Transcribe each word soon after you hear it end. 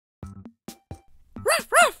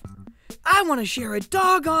I want to share a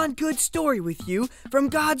doggone good story with you from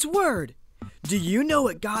God's Word. Do you know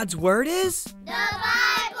what God's Word is? The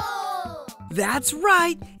Bible! That's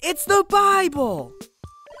right, it's the Bible!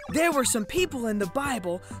 There were some people in the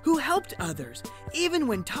Bible who helped others, even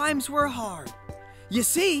when times were hard. You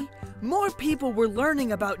see, more people were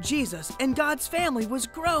learning about Jesus and God's family was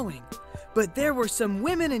growing. But there were some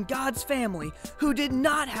women in God's family who did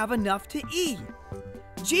not have enough to eat.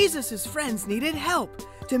 Jesus' friends needed help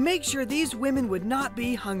to make sure these women would not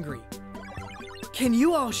be hungry. Can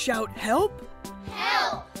you all shout help?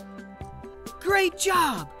 Help! Great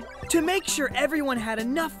job! To make sure everyone had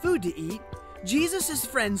enough food to eat, Jesus'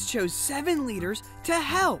 friends chose 7 leaders to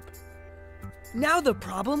help. Now the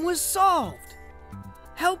problem was solved.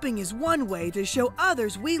 Helping is one way to show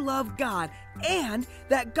others we love God and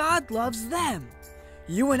that God loves them.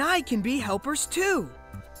 You and I can be helpers too.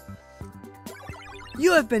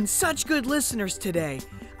 You have been such good listeners today.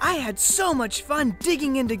 I had so much fun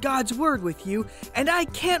digging into God's Word with you, and I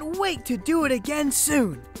can't wait to do it again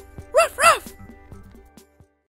soon.